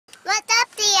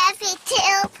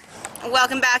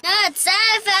Welcome back. It's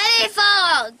Fatty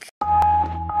Fog.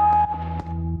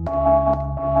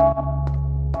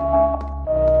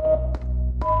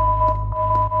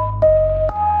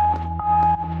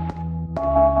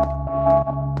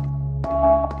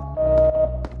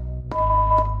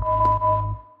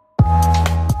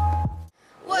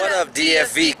 What up,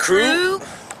 DFV crew?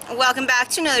 Welcome back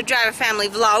to another Driver Family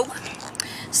vlog.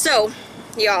 So,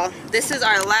 y'all, this is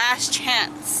our last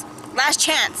chance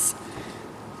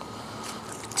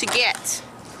to get.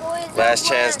 Last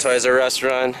chance Toys R Us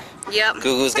run. Yep.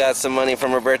 Gugu's got some money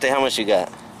from her birthday. How much you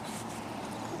got?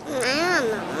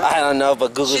 I don't know,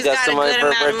 but Gugu's got some money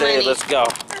for her birthday. Let's go.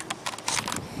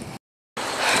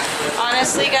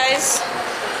 Honestly, guys,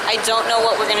 I don't know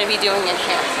what we're going to be doing in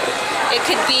here. It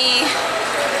could be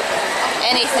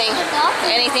anything.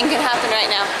 Anything can happen right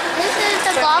now. This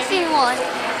is the golfing one.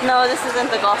 No, this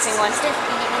isn't the golfing one. Look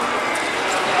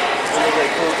like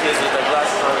cool kids with their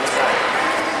glasses on inside.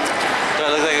 Do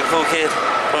I look like a cool kid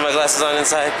with my glasses on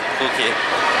inside? Cool kid.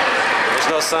 There's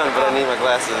no sun, but I need my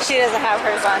glasses. She doesn't have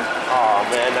hers on. Oh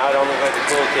man, now I don't look like a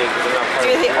cool kid because I'm not part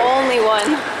of You're the only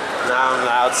one. Now I'm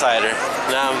the outsider.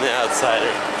 Now I'm the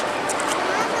outsider.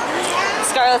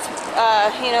 Scarlett's,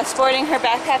 sporting her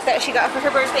backpack that she got for her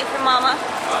birthday from Mama.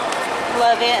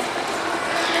 Love it.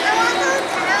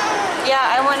 Yeah,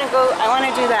 I want to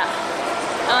do that.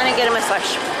 I want to get a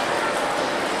massage.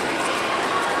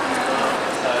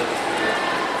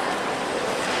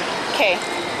 Okay.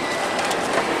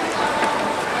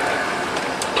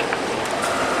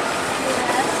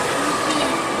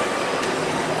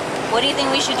 What do you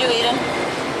think we should do, Aiden?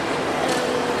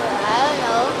 I don't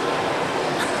know.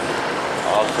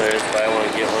 All clears, buy one,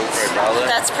 get one for $1.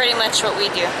 That's pretty much what we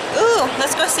do. Ooh,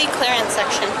 let's go see clearance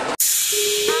section.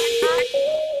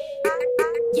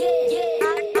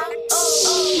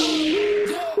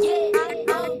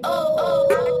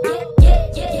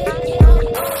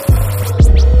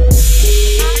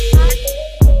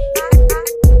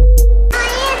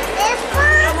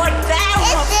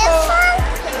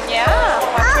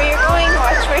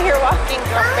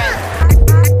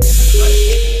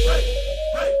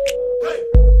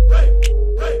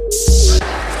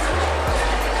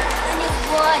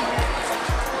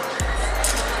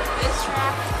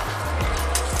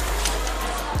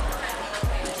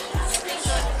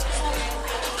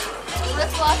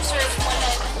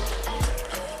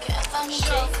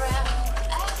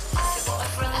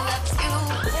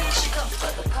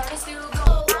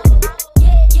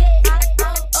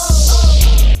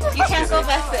 You can't go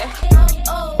back there.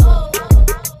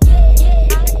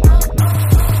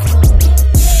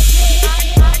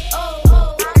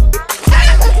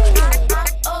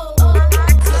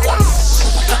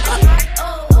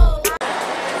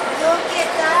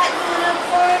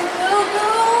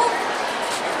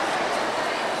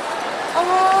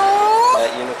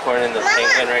 And the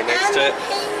penguin right next to it.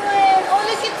 Penguin. Oh,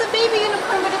 look, it's a baby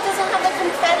unicorn, but it doesn't have the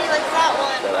confetti like that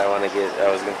one. That I want to get.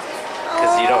 Because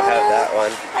you don't have that one.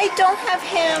 I don't have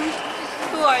him.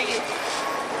 Who are you?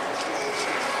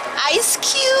 Ice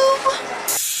Cube.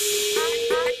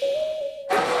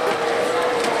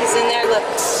 He's in there. Look.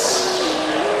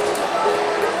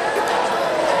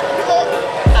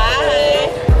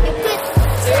 Hi.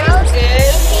 Very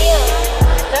good.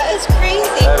 That is crazy.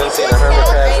 I haven't seen a hermit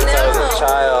crab since I was a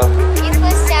child. You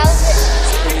put thousand.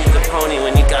 Who needs a pony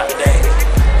when you got that?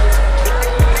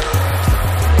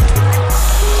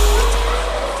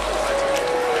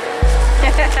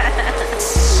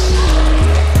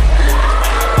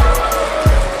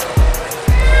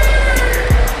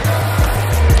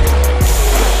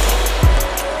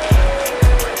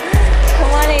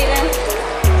 Come on, Aiden.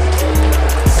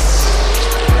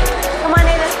 Come on,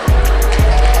 Aiden.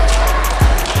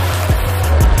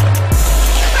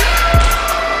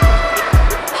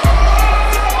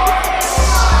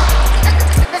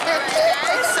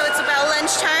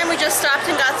 Stopped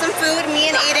and got some food. Me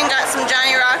and Aiden got some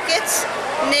Johnny Rockets.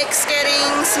 Nick's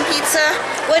getting some pizza.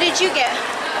 What did you get?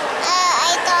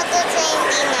 I thought the same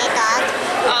thing I thought.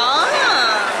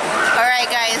 Ah. Alright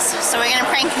guys, so we're gonna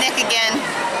prank Nick again.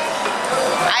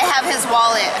 I have his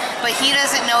wallet, but he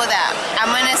doesn't know that. I'm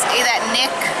gonna say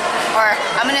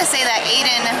that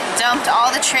Aiden dumped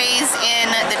all the trays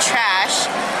in the trash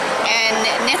and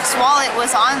Nick's wallet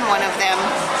was on one of them.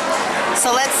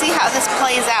 So let's see how this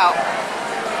plays out.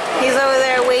 He's over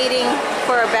there waiting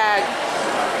for a bag.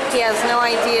 He has no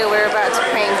idea we're about to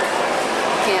prank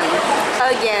him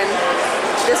again.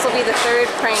 This will be the third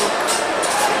prank.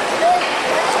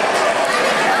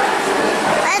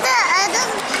 I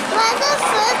What's the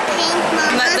first prank,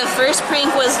 Mama? The first prank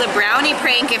was the brownie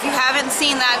prank. If you haven't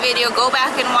seen that video, go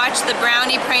back and watch the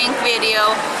brownie prank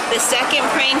video. The second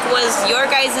prank was your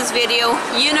guys' video,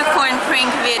 unicorn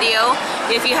prank video.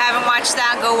 If you haven't watched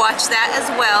that, go watch that as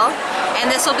well.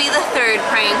 And this will be the third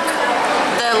prank,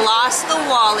 the lost the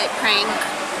wallet prank.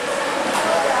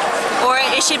 Or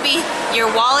it should be your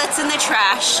wallet's in the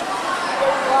trash. The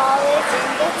wallet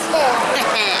in the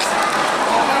tin.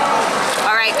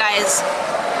 Alright guys,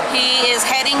 he is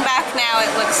heading back now, it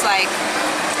looks like.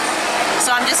 So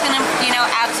I'm just gonna, you know,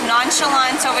 act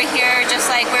nonchalant over here, just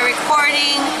like we're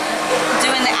recording,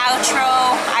 doing the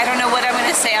outro. I don't know what I'm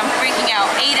gonna say, I'm freaking out.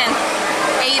 Aiden,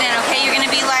 okay, you're gonna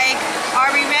be like,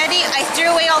 are we ready? I threw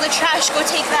away all the trash, go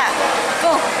take that.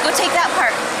 Go take that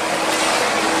part.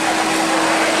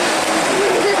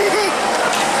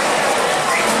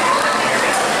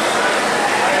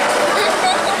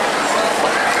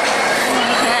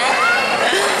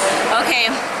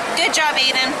 Okay, good job,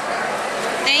 Aiden.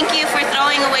 Thank you for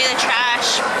throwing away the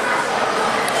trash.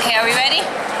 Okay, are we ready?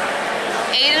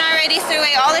 Aiden already threw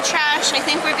away all the trash. I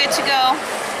think we're good to go.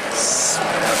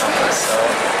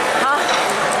 Huh?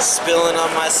 Spilling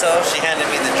on myself. She handed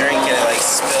me the drink and it like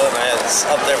spilled, and I was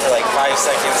up there for like 5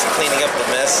 seconds cleaning up the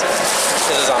mess.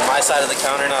 It was on my side of the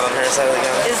counter, not on her side of the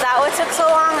counter. Is that what took so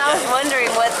long? I was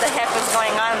wondering what the heck was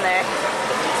going on there.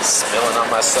 Spilling on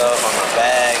myself, on my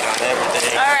bag, on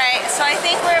everything. Alright, so I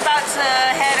think we're about to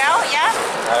head out, yeah?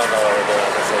 I don't know what we're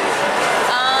doing.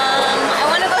 I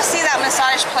want to go see that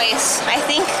massage place. I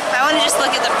think I want to just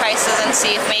look at the prices and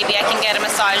see if maybe I can get a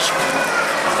massage.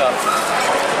 Let's go.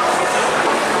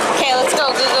 Okay, let's go,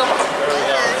 Google. Where are we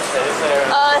going?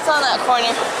 It's on that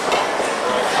corner.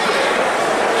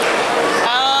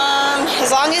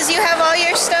 As long as you have all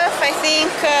your stuff, I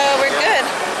think we're good.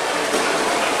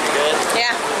 Good?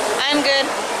 Yeah, I'm good.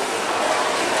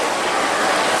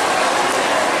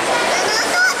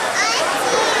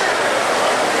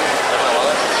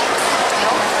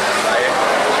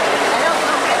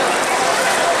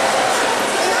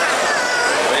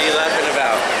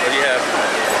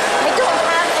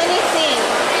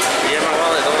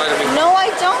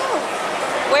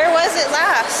 Where was it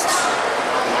last?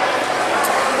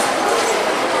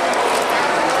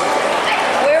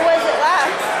 Where was it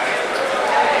last?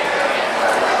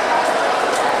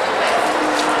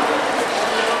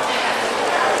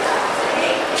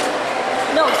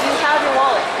 No, do you have your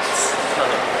wallet?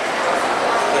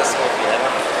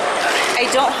 I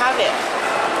don't have it.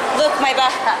 Look, my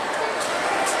backpack.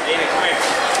 Aiden, come here.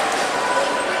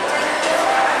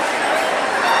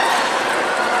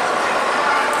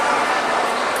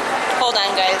 Hold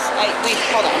on, guys.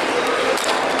 Hold on.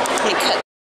 Let me cut.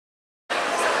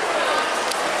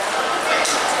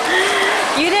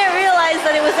 You didn't realize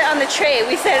that it was on the tray.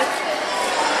 We said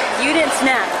you didn't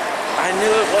snap. I knew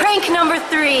it was. Prank number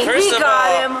 3. First we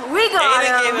got him. We got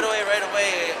Aiden him. gave it away right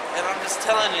away, and I'm just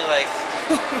telling you, like,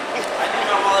 I knew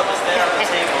my wallet was there on the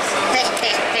table. So.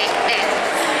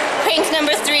 Prank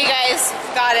number 3, guys.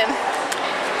 Got him.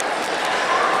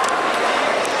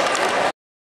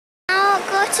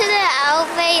 To the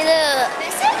elevator.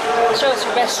 Show us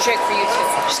your best trick for YouTube.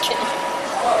 I'm just kidding.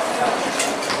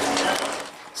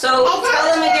 So tell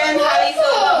them again how you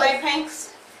feel about my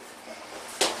pranks.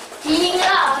 He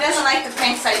doesn't like the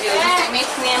pranks I do. It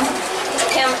makes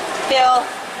him feel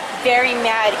very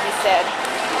mad, he said.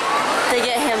 They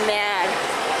get him mad.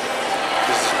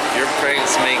 Your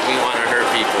pranks make me want to hurt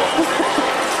people.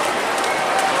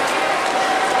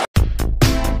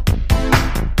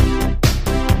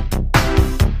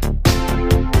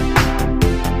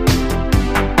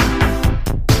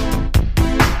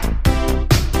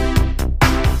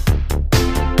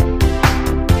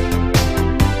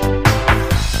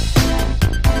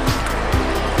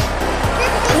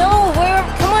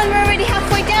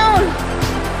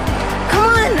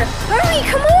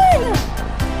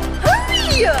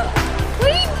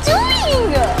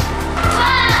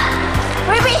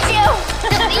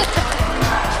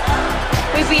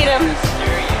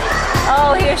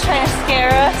 Oh, he was trying to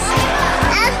scare us.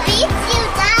 I'll beat you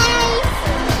guys.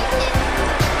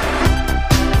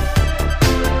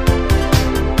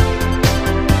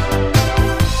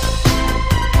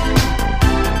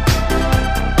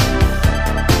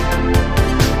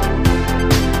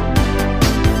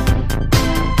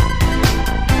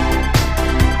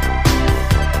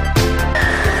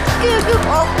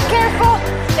 Oh, careful.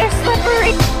 They're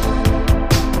slippery.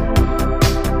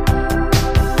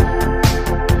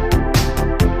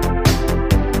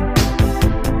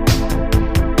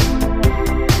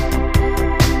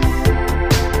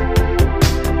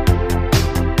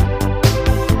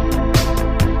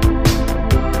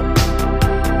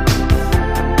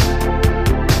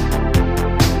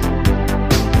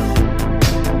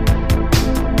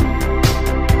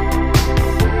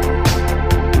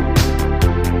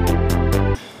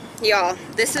 Y'all,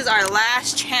 this is our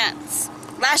last chance.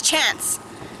 Last chance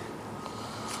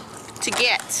to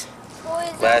get.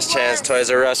 Last chance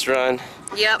Toys R Us run.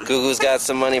 Yep. Gugu's got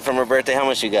some money from her birthday. How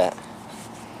much you got?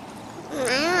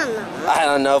 I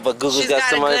don't know, but Gugu's She's got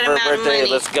some money for her birthday.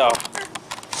 Let's go.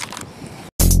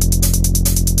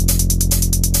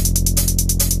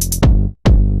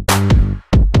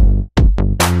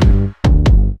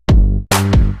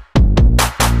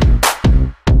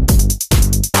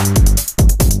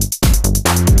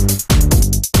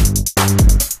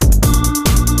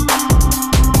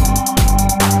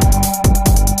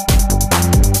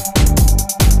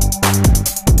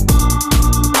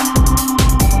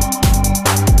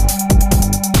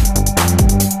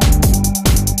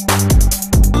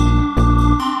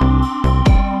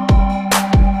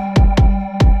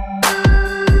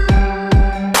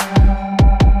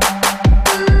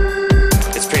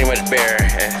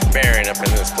 Barren up in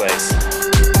this place.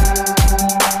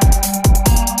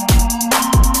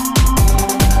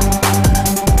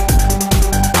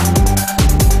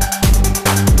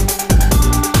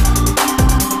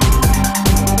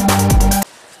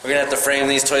 We're gonna have to frame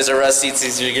these Toys R Us seats.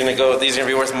 These are gonna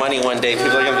be worth money one day.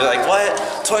 People are gonna be like,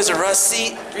 what? Toys R Us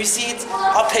seat receipts?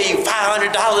 I'll pay you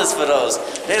 $500 for those.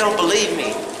 They don't believe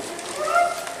me.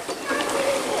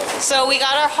 So we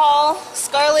got our haul.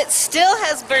 Scarlett still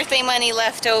has birthday money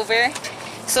left over.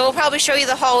 So we'll probably show you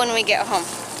the haul when we get home.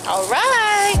 All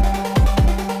right.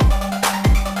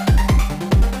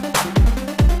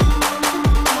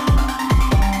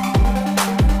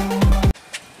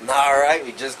 Alright,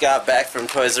 we just got back from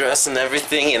Toys R Us and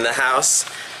everything in the house.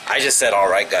 I just said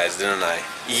alright guys, didn't I?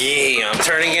 Yeah, I'm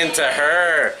turning into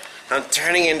her. I'm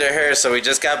turning into her. So we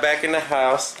just got back in the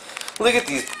house. Look at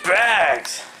these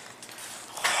bags.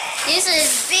 This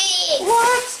is big.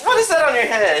 What? What is that on your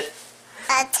head?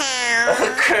 A town.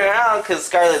 A crown, because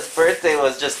Scarlett's birthday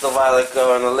was just a while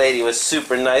ago and the lady was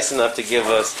super nice enough to give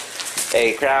us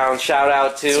a crown. Shout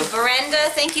out to Brenda,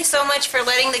 thank you so much for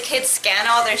letting the kids scan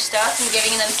all their stuff and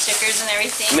giving them stickers and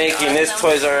everything. Making this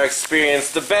Toys R Us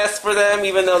experience the best for them,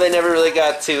 even though they never really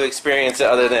got to experience it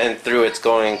other than through its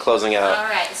going and closing out.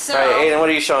 Alright, so... Alright, Aiden, what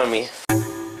are you showing me?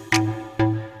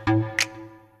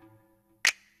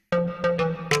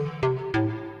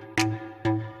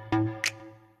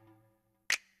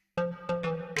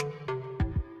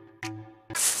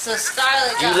 So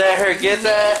Scarlett You let her get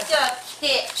that? makeup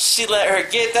kit. She let her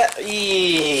get that?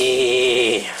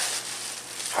 Yeah.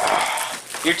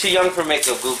 You're too young for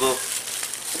makeup, Google.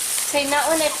 Say not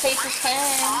when I play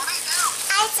pretend.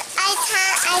 I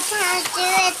can't do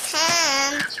it,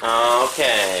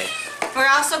 Okay. We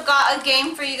also got a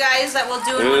game for you guys that we'll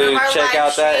do in one Ooh, of our check live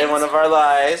out that in streams. one of our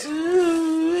lives.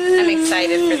 I'm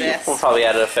excited for this. We'll probably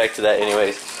add an effect to that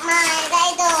anyways. Mom,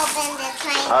 I don't open this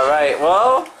right. Alright,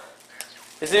 well,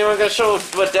 is anyone going to show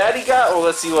what Daddy got? Well,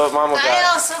 let's see what Mama got. I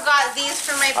also got these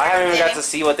for my birthday. I haven't even got to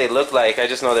see what they look like. I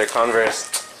just know they're Converse.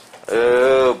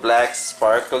 Ooh, black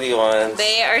sparkly ones.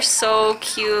 They are so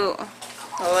cute.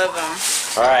 I love them.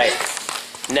 Alright,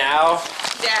 now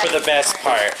Daddy. for the best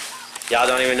part. Y'all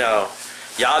don't even know.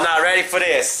 Y'all not ready for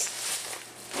this.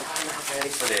 Y'all not ready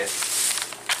for this.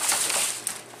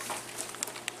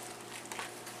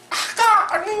 I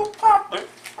got a new puppet.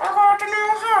 I got a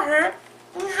new puppet.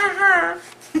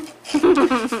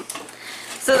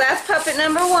 So that's puppet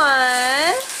number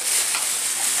 1.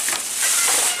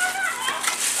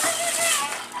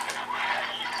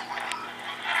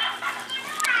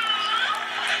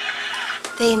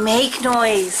 They make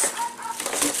noise.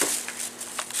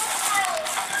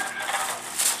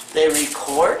 They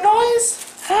record noise?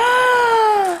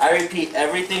 I repeat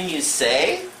everything you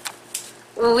say?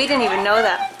 Well, we didn't even know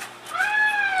that.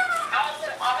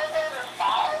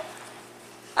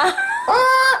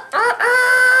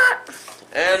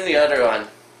 And the other one.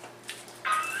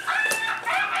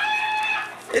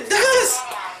 It does!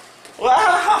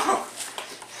 Wow!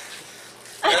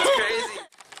 That's crazy.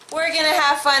 We're gonna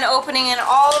have fun opening in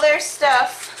all their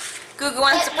stuff. Gugu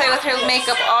wants to play with her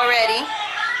makeup already.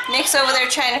 Nick's over there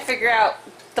trying to figure out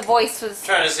the voice was...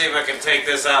 Trying to see if I can take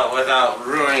this out without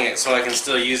ruining it so I can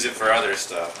still use it for other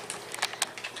stuff.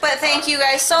 But thank you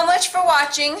guys so much for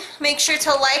watching. Make sure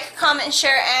to like, comment,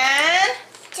 share, and...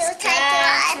 Subscribe to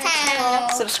our channel.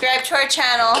 subscribe to our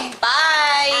channel.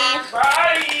 Bye!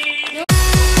 Bye!